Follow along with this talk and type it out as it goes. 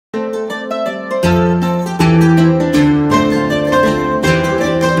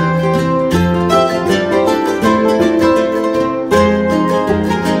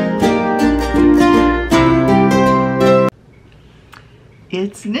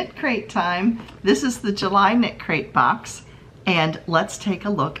Knit Crate time. This is the July Knit Crate box, and let's take a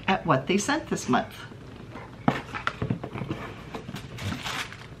look at what they sent this month.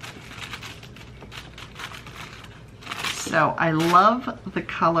 So I love the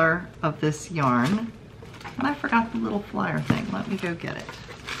color of this yarn, and I forgot the little flyer thing. Let me go get it.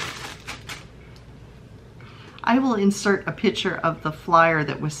 I will insert a picture of the flyer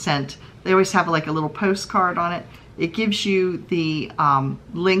that was sent. They always have like a little postcard on it. It gives you the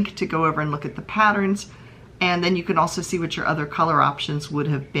link to go over and look at the patterns, and then you can also see what your other color options would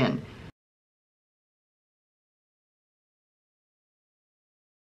have been.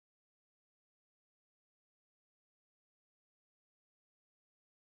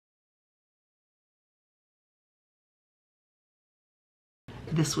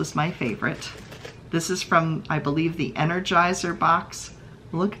 This was my favorite. This is from, I believe, the Energizer box.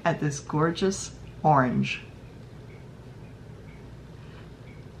 Look at this gorgeous orange.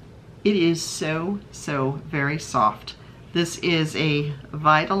 It is so very soft. This is a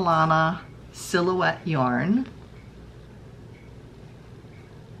Vitalana silhouette yarn.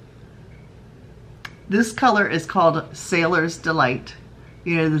 This color is called Sailor's Delight.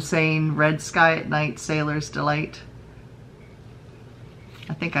 You know the saying, red sky at night, sailor's delight.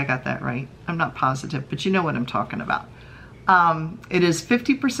 I think I got that right. I'm not positive, but you know what I'm talking about. It is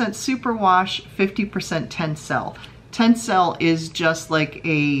 50% superwash, 50% tencel. Tencel is just like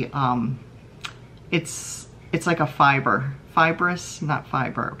a, it's like a fiber. Fibrous, not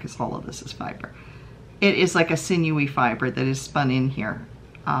fiber, because all of this is fiber. It is like a sinewy fiber that is spun in here.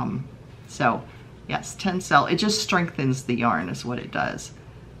 So yes, tencel, it just strengthens the yarn is what it does.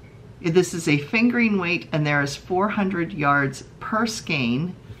 This is a fingering weight, and there is 400 yards per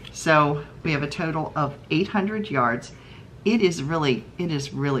skein. So we have a total of 800 yards. It is really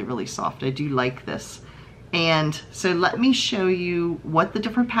soft. I do like this. And so let me show you what the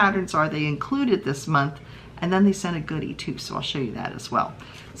different patterns are they included this month, and then they sent a goodie too, so I'll show you that as well.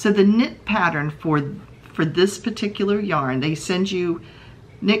 So the knit pattern for this particular yarn, they send you,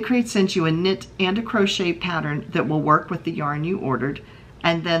 Knit Crate sends you a knit and a crochet pattern that will work with the yarn you ordered.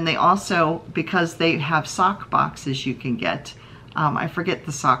 And then they also, because they have sock boxes you can get, I forget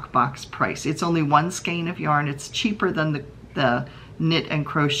the sock box price. It's only one skein of yarn. It's cheaper than the knit and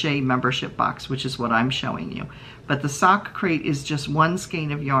crochet membership box, which is what I'm showing you. But the sock crate is just one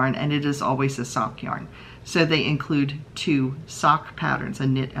skein of yarn, and it is always a sock yarn. So they include 2 sock patterns, a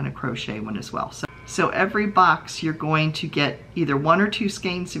knit and a crochet one as well. So every box you're going to get either 1 or 2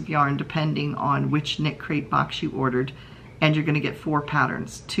 skeins of yarn depending on which Knit Crate box you ordered, and you're going to get 4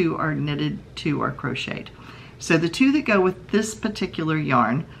 patterns. 2 are knitted, 2 are crocheted. So the 2 that go with this particular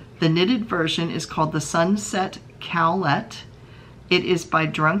yarn, the knitted version is called the Sunset Cowlet. It is by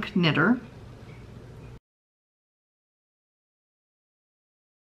Drunk Knitter.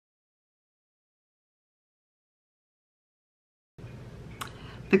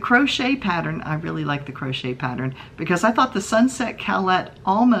 The crochet pattern, I really like the crochet pattern because I thought the Sunset Cowlet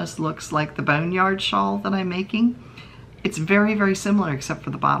almost looks like the Boneyard shawl that I'm making. It's very similar except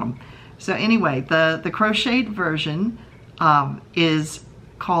for the bottom. So anyway, the crocheted version is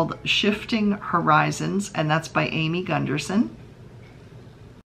called Shifting Horizons, and that's by Amy Gunderson.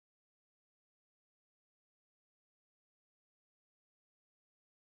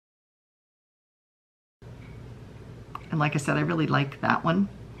 And like I said, I really like that one.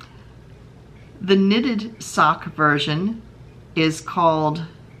 The knitted sock version is called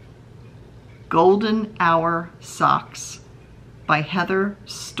Golden Hour Socks by Heather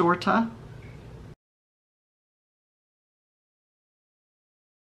Storta.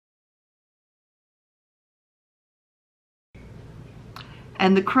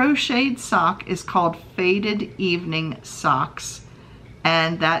 And the crocheted sock is called Faded Evening Socks,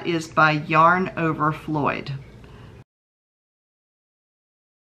 and that is by Yarn Over Floyd.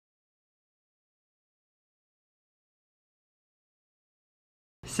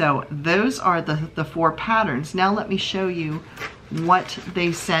 So those are the 4 patterns. Now let me show you what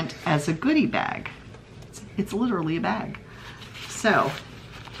they sent as a goodie bag. It's literally a bag. So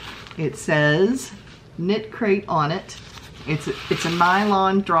it says Knit Crate on it. It's a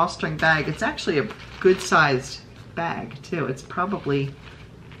nylon drawstring bag. It's actually a good sized bag too. It's probably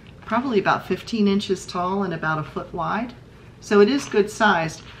about 15 inches tall and about a foot wide. So it is good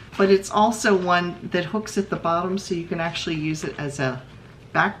sized, but it's also one that hooks at the bottom so you can actually use it as a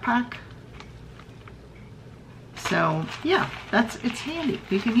backpack. So yeah, it's handy.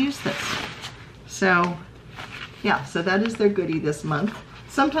 You can use this. So yeah, so that is their goodie this month.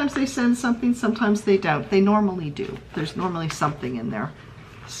 Sometimes they send something, sometimes they don't. They normally do. There's normally something in there.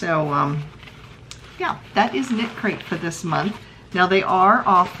 So yeah, that is Knit Crate for this month. Now they are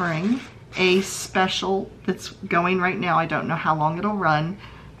offering a special that's going right now. I don't know how long it'll run,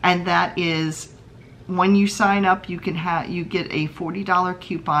 and that is when you sign up, you get a $40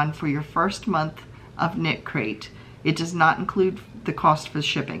 coupon for your first month of Knit Crate. It does not include the cost for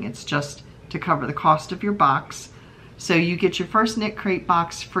shipping. It's just to cover the cost of your box. So you get your first Knit Crate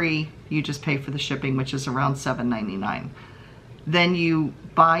box free. You just pay for the shipping, which is around $7.99. Then you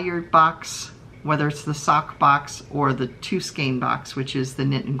buy your box, whether it's the sock box or the 2 skein box, which is the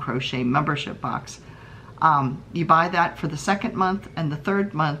Knit and Crochet membership box. You buy that for the second month and the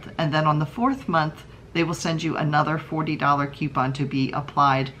third month, and then on the fourth month, they will send you another $40 coupon to be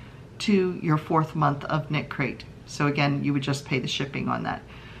applied to your fourth month of Knit Crate. So again, you would just pay the shipping on that.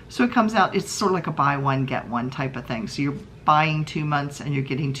 So it comes out, it's sort of like a buy one, get one type of thing. So you're buying 2 months and you're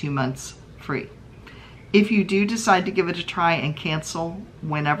getting 2 months free. If you do decide to give it a try and cancel,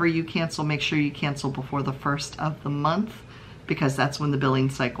 whenever you cancel, make sure you cancel before the 1st of the month, because that's when the billing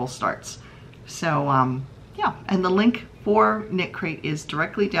cycle starts. So yeah, and the link for Knit Crate is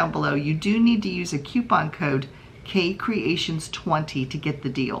directly down below. You do need to use a coupon code KCreations20 to get the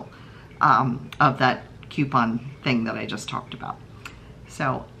deal of that coupon thing that I just talked about.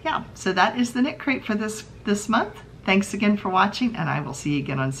 So yeah, so that is the Knit Crate for this month. Thanks again for watching, and I will see you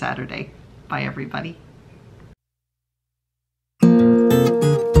again on Saturday. Bye everybody.